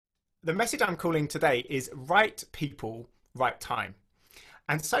the message I'm calling today is right people, right time.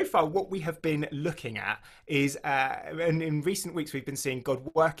 And so far, what we have been looking at is, and in recent weeks, we've been seeing God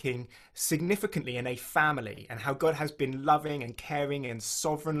working significantly in a family and how God has been loving and caring and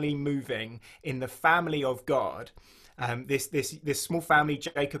sovereignly moving in the family of God. This small family,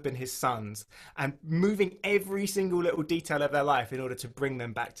 Jacob and his sons, and moving every single little detail of their life in order to bring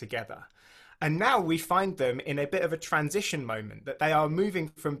them back together. And now we find them in a bit of a transition moment, that they are moving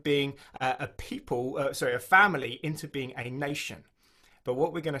from being a family, into being a nation. But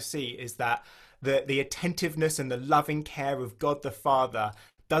what we're going to see is that the attentiveness and the loving care of God the Father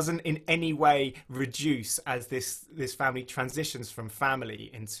doesn't in any way reduce as this family transitions from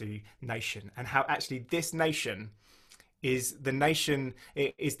family into nation, and how actually this nation is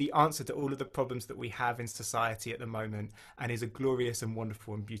the answer to all of the problems that we have in society at the moment, and is a glorious and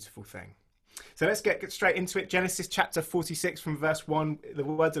wonderful and beautiful thing. So let's get straight into it. Genesis chapter 46 from verse 1. The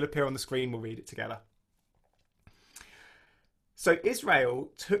words will appear on the screen. We'll read it together. So Israel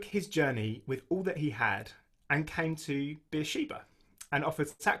took his journey with all that he had and came to Beersheba and offered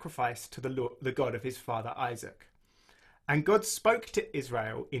sacrifice to the God of his father Isaac. And God spoke to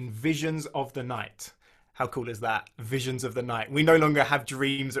Israel in visions of the night. How cool is that? Visions of the night. We no longer have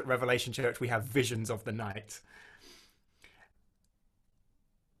dreams at Revelation Church. We have visions of the night.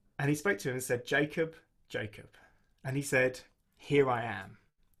 And he spoke to him and said, Jacob, Jacob. And he said, here I am.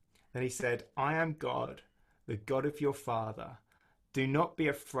 Then he said, I am God, the God of your father. Do not be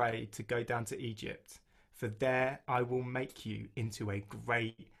afraid to go down to Egypt, for there I will make you into a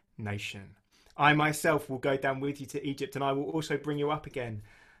great nation. I myself will go down with you to Egypt, and I will also bring you up again,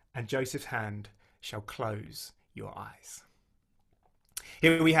 and Joseph's hand shall close your eyes.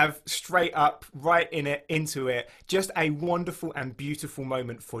 Here we have straight up, right into it, just a wonderful and beautiful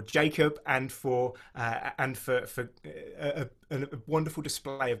moment for Jacob, and for a wonderful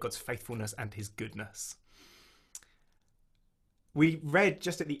display of God's faithfulness and his goodness. We read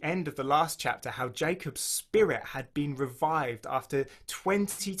just at the end of the last chapter how Jacob's spirit had been revived after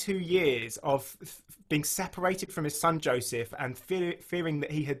 22 years of being separated from his son Joseph and fearing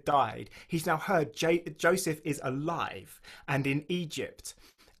that he had died. He's now heard Joseph is alive and in Egypt.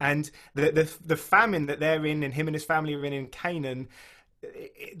 And the famine that they're in, and him and his family are in Canaan,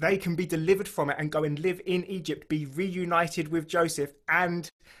 they can be delivered from it and go and live in Egypt, be reunited with Joseph, and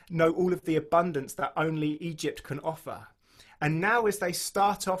know all of the abundance that only Egypt can offer. And now as they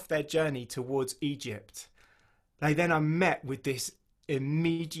start off their journey towards Egypt, they then are met with this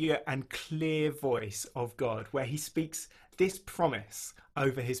immediate and clear voice of God, where he speaks this promise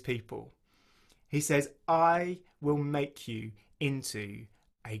over his people. He says, I will make you into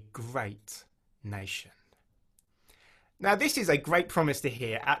a great nation. Now, this is a great promise to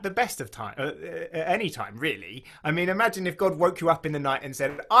hear at the best of time, at any time, really. I mean, imagine if God woke you up in the night and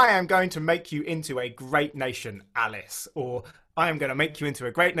said, I am going to make you into a great nation, Alice, or I am going to make you into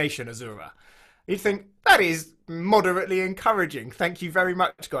a great nation, Azura. You'd think, that is moderately encouraging. Thank you very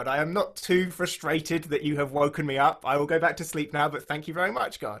much, God. I am not too frustrated that you have woken me up. I will go back to sleep now, but thank you very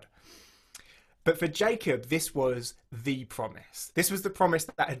much, God. But for Jacob, this was the promise. This was the promise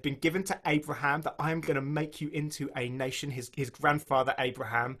that had been given to Abraham, that I am going to make you into a nation, his grandfather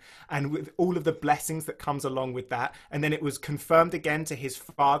Abraham, and with all of the blessings that comes along with that. And then it was confirmed again to his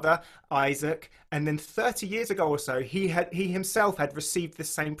father, Isaac. And then 30 years ago or so, he himself had received the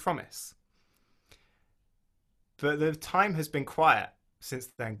same promise. But the time has been quiet since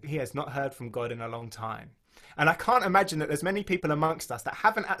then. He has not heard from God in a long time. And I can't imagine that there's many people amongst us that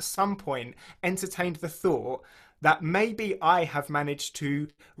haven't at some point entertained the thought that maybe I have managed to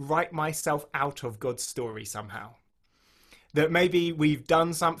write myself out of God's story somehow. That maybe we've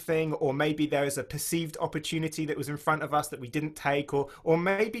done something, or maybe there is a perceived opportunity that was in front of us that we didn't take, or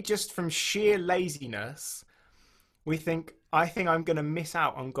maybe just from sheer laziness, we think, I think I'm going to miss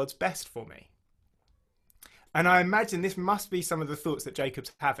out on God's best for me. And I imagine this must be some of the thoughts that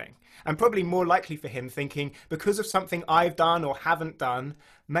Jacob's having. And probably more likely for him thinking, because of something I've done or haven't done,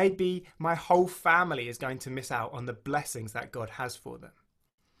 maybe my whole family is going to miss out on the blessings that God has for them.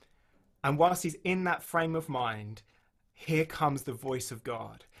 And whilst he's in that frame of mind, here comes the voice of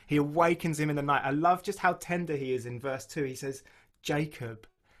God. He awakens him in the night. I love just how tender he is in verse 2. He says, Jacob,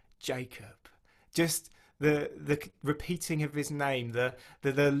 Jacob. Just the repeating of his name,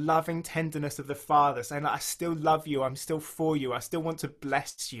 the loving tenderness of the Father, saying, I still love you, I'm still for you, I still want to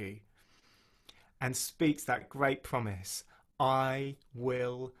bless you. And speaks that great promise, I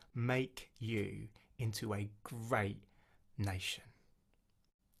will make you into a great nation.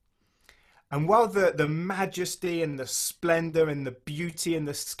 And while the majesty and the splendor and the beauty and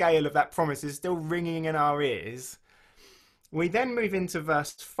the scale of that promise is still ringing in our ears, We then move into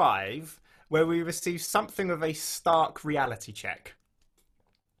verse 5, where we receive something of a stark reality check.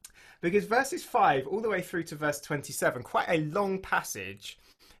 Because verses 5 all the way through to verse 27, quite a long passage,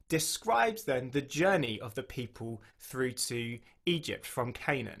 describes then the journey of the people through to Egypt from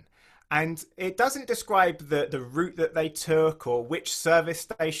Canaan. And it doesn't describe the route that they took or which service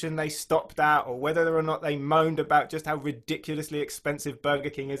station they stopped at or whether or not they moaned about just how ridiculously expensive Burger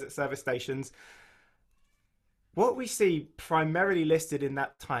King is at service stations. What we see primarily listed in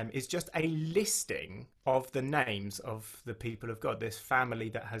that time is just a listing of the names of the people of God, this family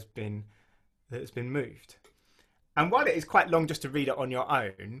that has been moved. And while it is quite long just to read it on your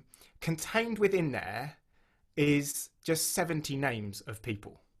own, contained within there is just 70 names of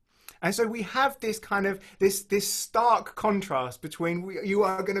people. And so we have this kind of this stark contrast between you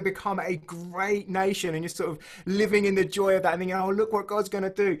are going to become a great nation and you're sort of living in the joy of that and thinking, oh, look what God's going to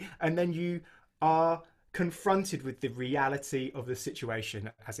do. And then you are confronted with the reality of the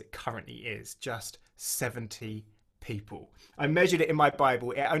situation as it currently is, just 70 people. I measured it in my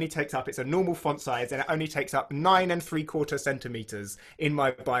Bible. It only takes up, it's a normal font size, and it only takes up 9 3/4 centimeters in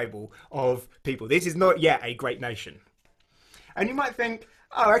my Bible of people. This is not yet a great nation. And you might think,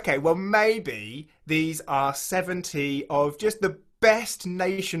 oh, okay, well, maybe these are 70 of just the best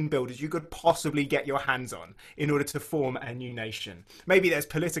nation builders you could possibly get your hands on in order to form a new nation. Maybe there's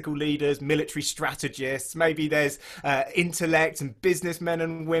political leaders, military strategists, maybe there's intellect and businessmen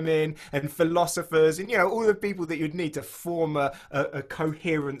and women and philosophers and, you know, all the people that you'd need to form a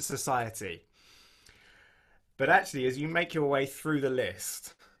coherent society. But actually, as you make your way through the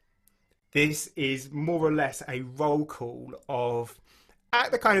list, this is more or less a roll call of,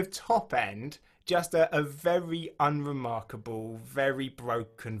 at the kind of top end, just a very unremarkable, very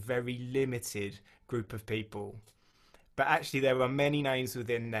broken, very limited group of people. But actually there are many names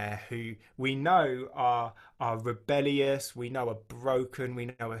within there who we know are rebellious, we know are broken,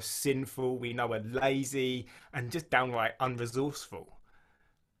 we know are sinful, we know are lazy and just downright unresourceful.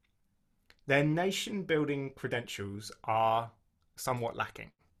 Their nation building credentials are somewhat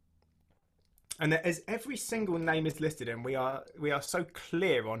lacking. And as every single name is listed and we are so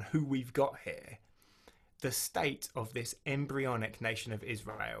clear on who we've got here, the state of this embryonic nation of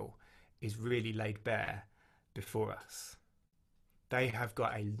Israel is really laid bare before us. They have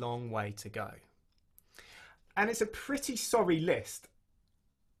got a long way to go. And it's a pretty sorry list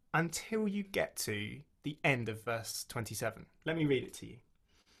until you get to the end of verse 27. Let me read it to you.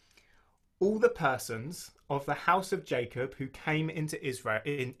 All the persons of the house of Jacob who came into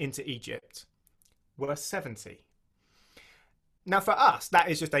into Egypt were 70. Now for us, that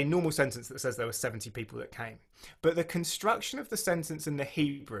is just a normal sentence that says there were 70 people that came. But the construction of the sentence in the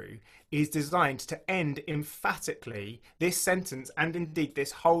Hebrew is designed to end emphatically this sentence and indeed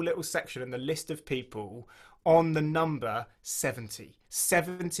this whole little section in the list of people on the number 70.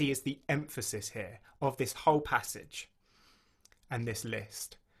 70 is the emphasis here of this whole passage and this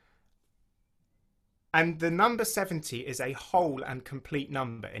list. And the number 70 is a whole and complete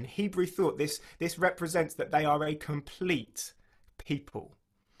number. In Hebrew thought, this represents that they are a complete people.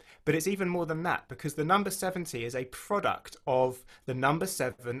 But it's even more than that, because the number 70 is a product of the number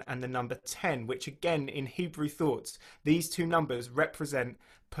 7 and the number 10, which again, in Hebrew thoughts, these two numbers represent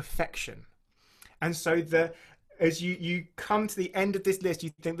perfection. And so as you come to the end of this list,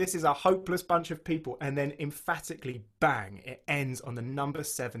 you think this is a hopeless bunch of people, and then emphatically, bang, it ends on the number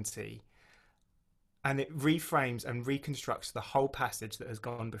 70. And it reframes and reconstructs the whole passage that has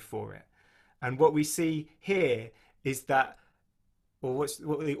gone before it. And what we see here is that, or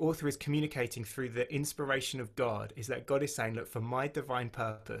what the author is communicating through the inspiration of God, is that God is saying, look, for my divine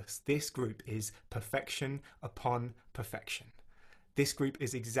purpose, this group is perfection upon perfection. This group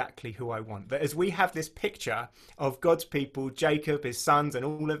is exactly who I want. That as we have this picture of God's people, Jacob, his sons, and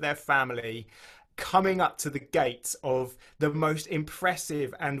all of their family, coming up to the gates of the most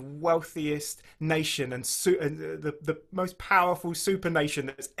impressive and wealthiest nation and the most powerful super nation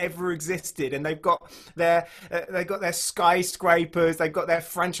that's ever existed, and they've got their skyscrapers, they've got their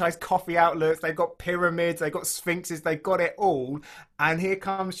franchise coffee outlets, they've got pyramids, they've got sphinxes, they've got it all, and here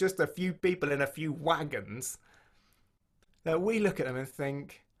comes just a few people in a few wagons that we look at them and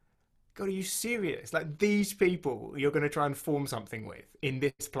think, God, are you serious? Like, these people you're going to try and form something with in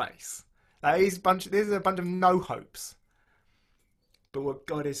this place? This is a bunch of no hopes. But what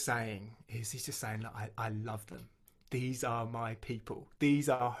God is saying is, he's just saying, look, I love them. These are my people. These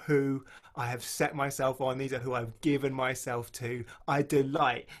are who I have set myself on. These are who I've given myself to. I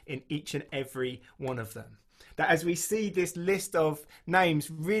delight in each and every one of them. That as we see this list of names,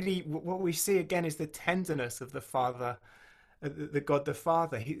 really what we see again is the tenderness of the Father the God the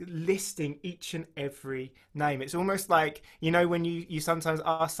Father, listing each and every name. It's almost like, you know, when you sometimes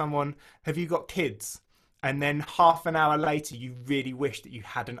ask someone, have you got kids? And then half an hour later, you really wish that you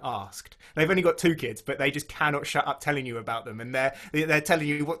hadn't asked. They've only got 2 kids, but they just cannot shut up telling you about them. And they're telling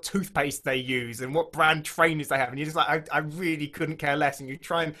you what toothpaste they use and what brand trainers they have. And you're just like, I really couldn't care less. And you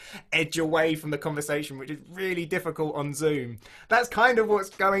try and edge away from the conversation, which is really difficult on Zoom. That's kind of what's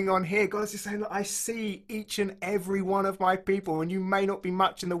going on here. God's just saying, look, I see each and every one of my people. And you may not be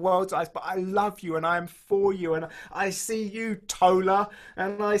much in the world's eyes, but I love you and I am for you. And I see you, Tola,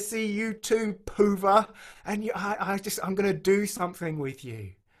 and I see you too, Puva. And I'm going to do something with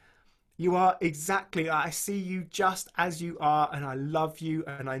you. You are exactly, I see you just as you are, and I love you,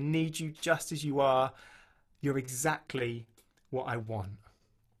 and I need you just as you are. You're exactly what I want.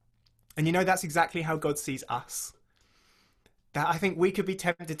 And you know, that's exactly how God sees us. That I think we could be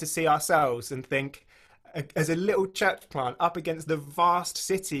tempted to see ourselves and think, as a little church plant up against the vast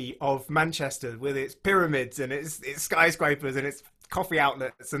city of Manchester with its pyramids and its skyscrapers and its coffee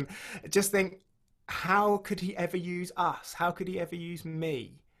outlets, and just think, how could he ever use us? How could he ever use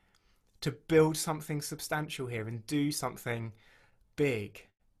me to build something substantial here and do something big?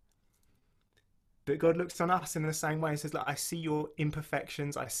 But God looks on us in the same way and says, look, I see your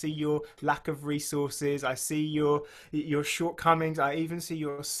imperfections. I see your lack of resources. I see your shortcomings. I even see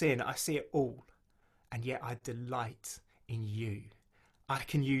your sin. I see it all. And yet I delight in you. I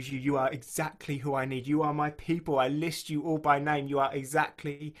can use you. You are exactly who I need. You are my people. I list you all by name. You are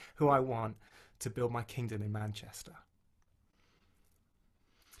exactly who I want to build my kingdom in Manchester.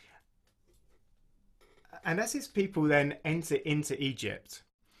 And as his people then enter into Egypt,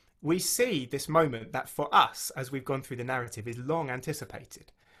 we see this moment that for us, as we've gone through the narrative, is long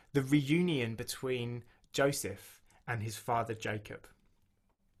anticipated. The reunion between Joseph and his father Jacob.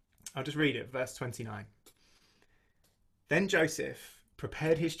 I'll just read it, verse 29. Then Joseph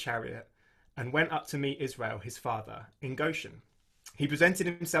prepared his chariot and went up to meet Israel, his father, in Goshen. He presented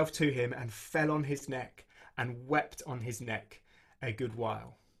himself to him and fell on his neck and wept on his neck a good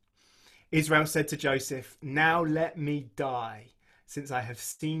while. Israel said to Joseph, now let me die, since I have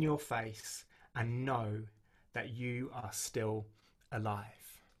seen your face and know that you are still alive.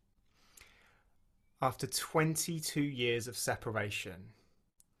 After 22 years of separation,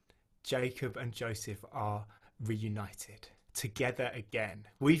 Jacob and Joseph are reunited together again.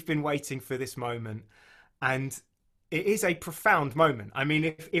 We've been waiting for this moment, and it is a profound moment. I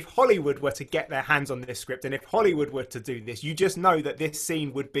mean, if Hollywood were to get their hands on this script, and if Hollywood were to do this, you just know that this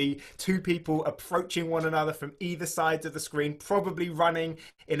scene would be 2 people approaching one another from either sides of the screen, probably running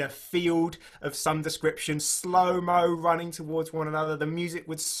in a field of some description, slow-mo running towards one another. The music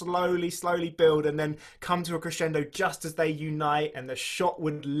would slowly build and then come to a crescendo just as they unite, and the shot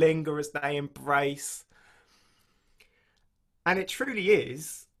would linger as they embrace. And it truly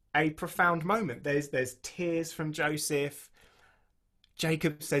is a profound moment. There's tears from Joseph.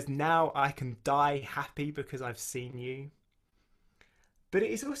 Jacob says, now I can die happy because I've seen you. But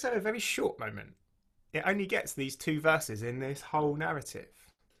it is also a very short moment. It only gets these 2 verses in this whole narrative.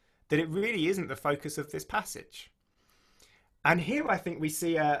 That it really isn't the focus of this passage. And here I think we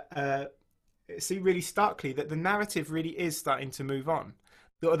see really starkly that the narrative really is starting to move on.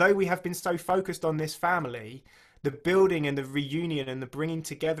 That although we have been so focused on this family, the building and the reunion and the bringing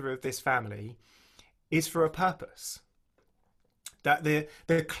together of this family is for a purpose. That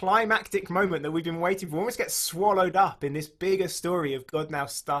the climactic moment that we've been waiting for almost gets swallowed up in this bigger story of God now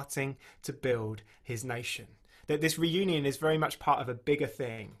starting to build his nation. That this reunion is very much part of a bigger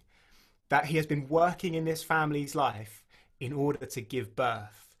thing. That he has been working in this family's life in order to give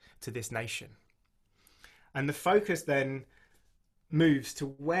birth to this nation. And the focus then moves to,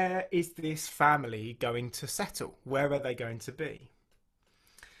 where is this family going to settle? Where are they going to be?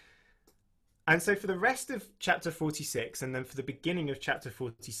 And so for the rest of chapter 46 and then for the beginning of chapter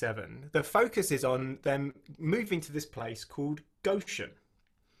 47, the focus is on them moving to this place called Goshen.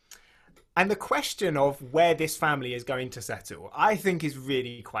 And the question of where this family is going to settle, I think, is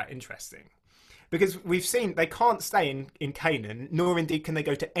really quite interesting. Because we've seen they can't stay in Canaan, nor indeed can they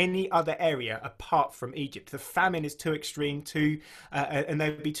go to any other area apart from Egypt. The famine is too extreme, and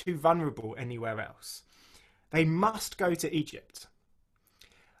they'd be too vulnerable anywhere else. They must go to Egypt.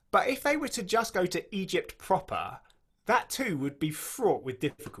 But if they were to just go to Egypt proper, that too would be fraught with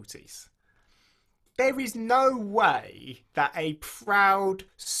difficulties. There is no way that a proud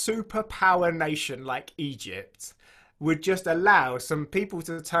superpower nation like Egypt would just allow some people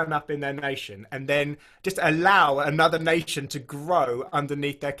to turn up in their nation and then just allow another nation to grow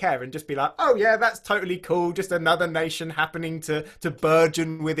underneath their care and just be like, oh yeah, that's totally cool. Just another nation happening to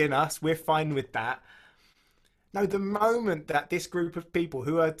burgeon within us. We're fine with that. No, the moment that this group of people,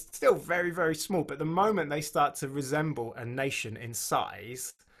 who are still very, very small, but the moment they start to resemble a nation in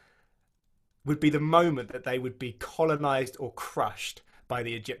size, would be the moment that they would be colonized or crushed by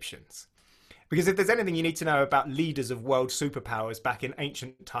the Egyptians. Because if there's anything you need to know about leaders of world superpowers back in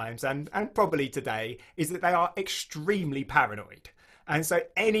ancient times and probably today, is that they are extremely paranoid. And so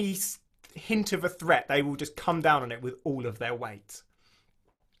any hint of a threat, they will just come down on it with all of their weight.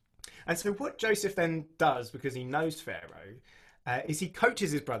 And so what Joseph then does, because he knows Pharaoh, is he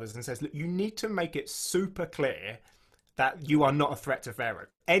coaches his brothers and says, look, you need to make it super clear that you are not a threat to Pharaoh.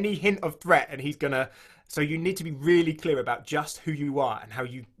 Any hint of threat, and he's going to... So you need to be really clear about just who you are and how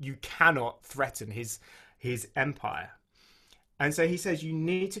you cannot threaten his empire. And so he says you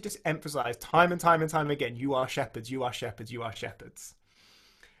need to just emphasize time and time and time again, you are shepherds, you are shepherds, you are shepherds.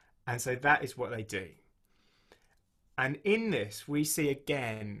 And so that is what they do. And in this, we see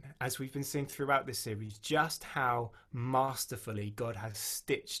again, as we've been seeing throughout this series, just how masterfully God has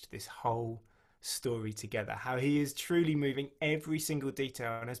stitched this whole story together, how he is truly moving every single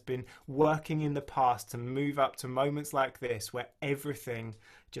detail and has been working in the past to move up to moments like this where everything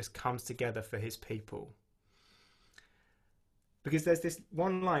just comes together for his people. Because there's this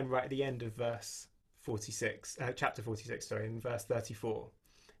one line right at the end of chapter 46, in verse 34,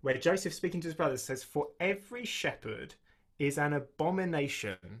 where Joseph, speaking to his brothers, says, for every shepherd is an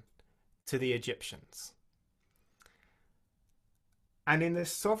abomination to the Egyptians. And in the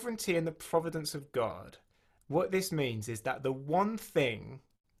sovereignty and the providence of God, what this means is that the one thing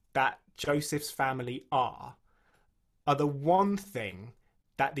that Joseph's family are the one thing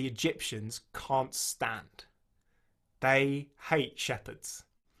that the Egyptians can't stand. They hate shepherds.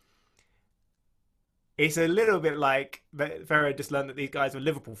 It's a little bit like Pharaoh just learned that these guys were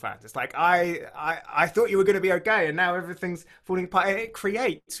Liverpool fans. It's like, I thought you were going to be okay, and now everything's falling apart. It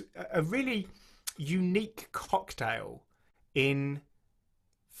creates a really unique cocktail in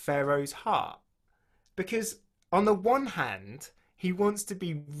Pharaoh's heart. Because on the one hand, he wants to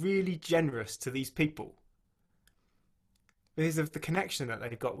be really generous to these people because of the connection that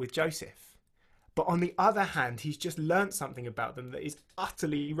they've got with Joseph. But on the other hand, he's just learnt something about them that is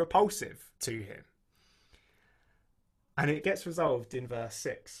utterly repulsive to him. And it gets resolved in verse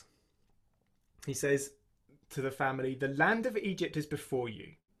 6. He says to the family, the land of Egypt is before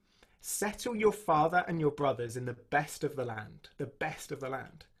you. Settle your father and your brothers in the best of the land, the best of the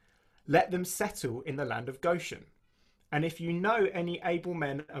land. Let them settle in the land of Goshen. And if you know any able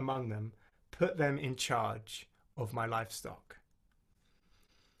men among them, put them in charge of my livestock.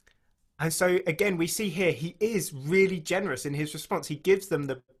 And so again, we see here, he is really generous in his response. He gives them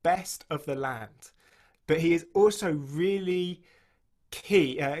the best of the land. But he is also really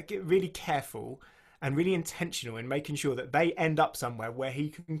really careful and really intentional in making sure that they end up somewhere where he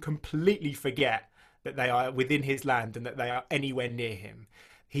can completely forget that they are within his land and that they are anywhere near him.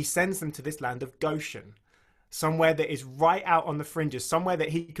 He sends them to this land of Goshen, somewhere that is right out on the fringes, somewhere that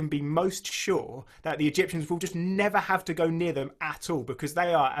he can be most sure that the Egyptians will just never have to go near them at all, because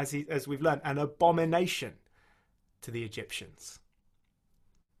they are, as we've learned, an abomination to the Egyptians.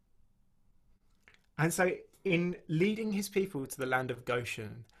 And so in leading his people to the land of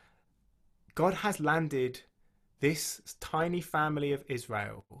Goshen, God has landed this tiny family of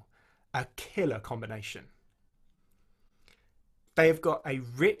Israel a killer combination. They have got a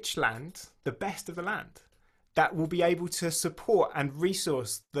rich land, the best of the land, that will be able to support and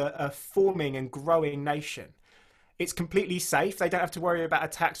resource a forming and growing nation. It's completely safe. They don't have to worry about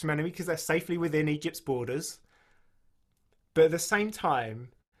attacks from enemy because they're safely within Egypt's borders. But at the same time,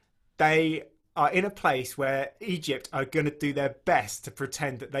 they are in a place where Egypt are going to do their best to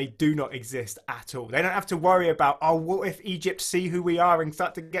pretend that they do not exist at all. They don't have to worry about, oh, what if Egypt see who we are and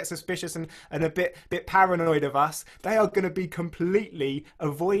start to get suspicious and a bit paranoid of us? They are going to be completely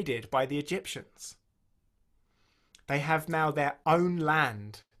avoided by the Egyptians. They have now their own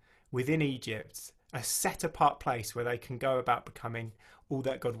land within Egypt, a set apart place where they can go about becoming all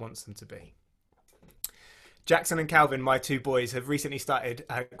that God wants them to be. Jackson and Calvin, my two boys, have recently started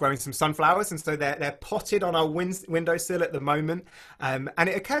growing some sunflowers, and so they're potted on our windowsill at the moment. And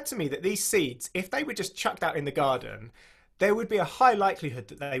it occurred to me that these seeds, if they were just chucked out in the garden, there would be a high likelihood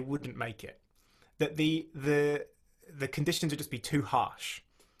that they wouldn't make it, that the conditions would just be too harsh.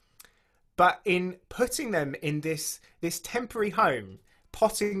 But in putting them in this temporary home,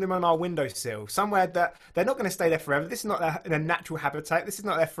 potting them on our windowsill, somewhere that they're not going to stay there forever. This is not their natural habitat. This is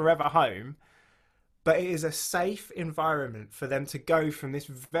not their forever home. But it is a safe environment for them to go from this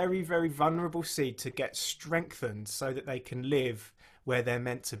very, very vulnerable seed to get strengthened so that they can live where they're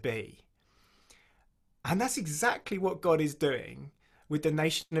meant to be. And that's exactly what God is doing with the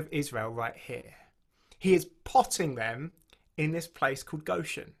nation of Israel right here. He is potting them in this place called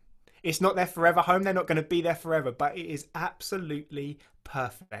Goshen. It's not their forever home. They're not going to be there forever, but it is absolutely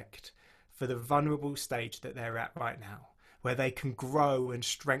perfect for the vulnerable stage that they're at right now, where they can grow and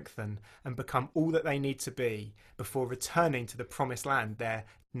strengthen and become all that they need to be before returning to the promised land, their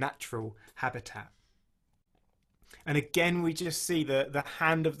natural habitat. And again, we just see the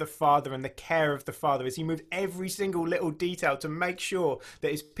hand of the Father and the care of the Father as he moves every single little detail to make sure that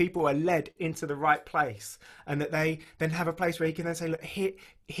his people are led into the right place, and that they then have a place where he can then say, look, here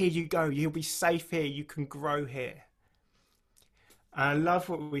you go. You'll be safe here. You can grow here. And I love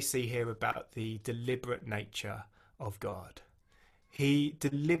what we see here about the deliberate nature of God. He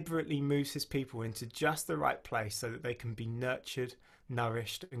deliberately moves his people into just the right place so that they can be nurtured,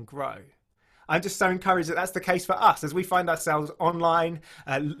 nourished, and grow. I'm just so encouraged that that's the case for us as we find ourselves online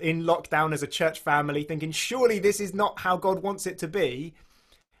in lockdown as a church family, thinking surely this is not how God wants it to be.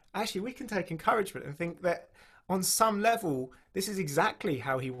 Actually, we can take encouragement and think that on some level, this is exactly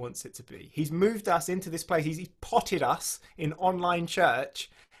how he wants it to be. He's moved us into this place. He's potted us in online church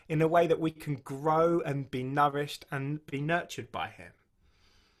in a way that we can grow and be nourished and be nurtured by him.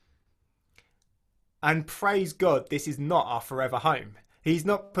 And praise God, this is not our forever home. He's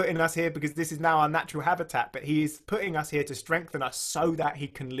not putting us here because this is now our natural habitat, but he is putting us here to strengthen us so that he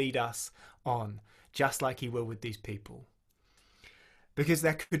can lead us on, just like he will with these people. Because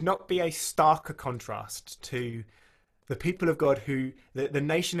there could not be a starker contrast to the people of God who, the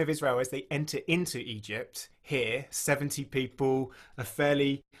nation of Israel, as they enter into Egypt, here, 70 people, a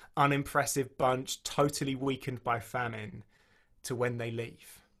fairly unimpressive bunch, totally weakened by famine, to when they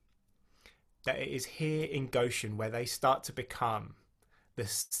leave. That it is here in Goshen where they start to become the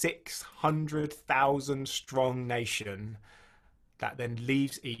 600,000 strong nation that then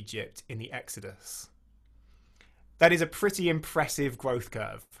leaves Egypt in the Exodus. That is a pretty impressive growth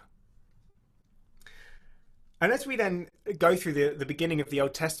curve. And as we then go through the beginning of the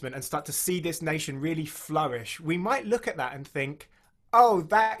Old Testament and start to see this nation really flourish, we might look at that and think, oh,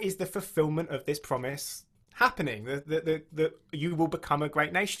 that is the fulfillment of this promise happening. That you will become a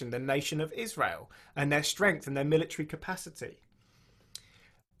great nation, the nation of Israel, and their strength and their military capacity.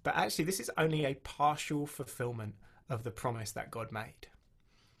 But actually, this is only a partial fulfillment of the promise that God made.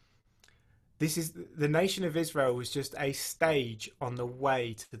 This is the nation of Israel was just a stage on the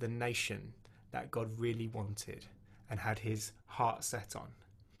way to the nation that God really wanted and had his heart set on.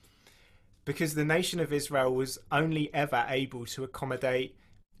 Because the nation of Israel was only ever able to accommodate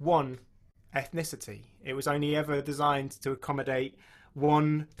one ethnicity. It was only ever designed to accommodate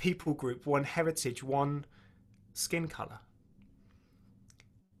one people group, one heritage, one skin colour.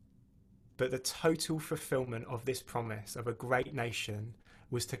 But the total fulfillment of this promise of a great nation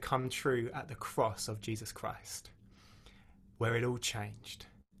was to come true at the cross of Jesus Christ, where it all changed.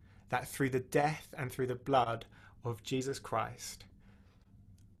 That through the death and through the blood of Jesus Christ,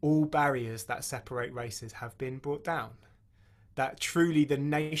 all barriers that separate races have been brought down. That truly the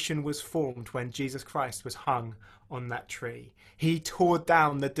nation was formed when Jesus Christ was hung on that tree. He tore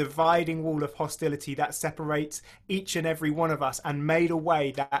down the dividing wall of hostility that separates each and every one of us and made a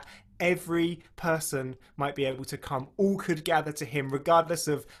way that every person might be able to come. All could gather to him, regardless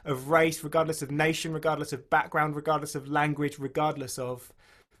of race, regardless of nation, regardless of background, regardless of language, regardless of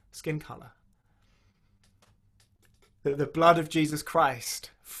skin colour. That the blood of Jesus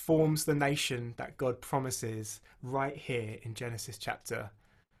Christ forms the nation that God promises right here in Genesis chapter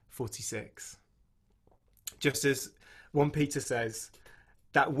 46. Just as 1 Peter says,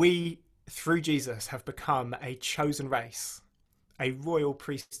 that we, through Jesus, have become a chosen race, a royal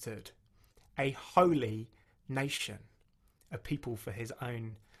priesthood, a holy nation, a people for his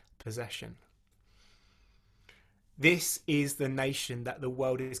own possession. This is the nation that the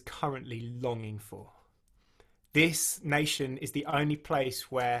world is currently longing for. This nation is the only place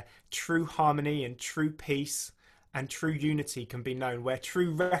where true harmony and true peace and true unity can be known, where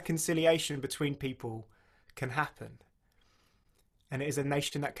true reconciliation between people can happen. And it is a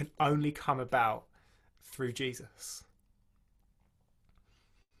nation that can only come about through Jesus.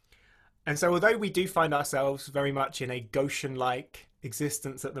 And so although we do find ourselves very much in a Goshen-like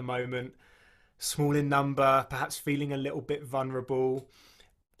existence at the moment, small in number, perhaps feeling a little bit vulnerable,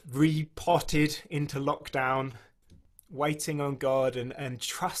 repotted into lockdown, waiting on God and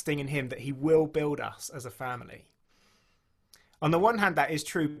trusting in him that he will build us as a family. On the one hand, that is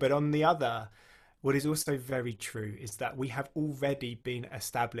true, but on the other, what is also very true is that we have already been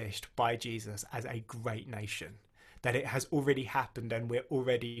established by Jesus as a great nation, that it has already happened and we're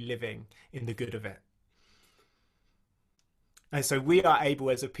already living in the good of it. And so we are able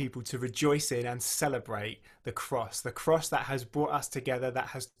as a people to rejoice in and celebrate the cross that has brought us together, that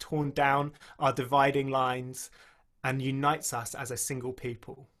has torn down our dividing lines and unites us as a single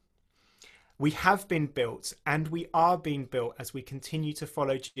people. We have been built and we are being built as we continue to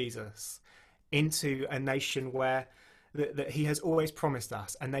follow Jesus into a nation where that he has always promised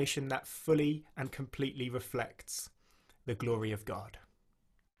us, a nation that fully and completely reflects the glory of God.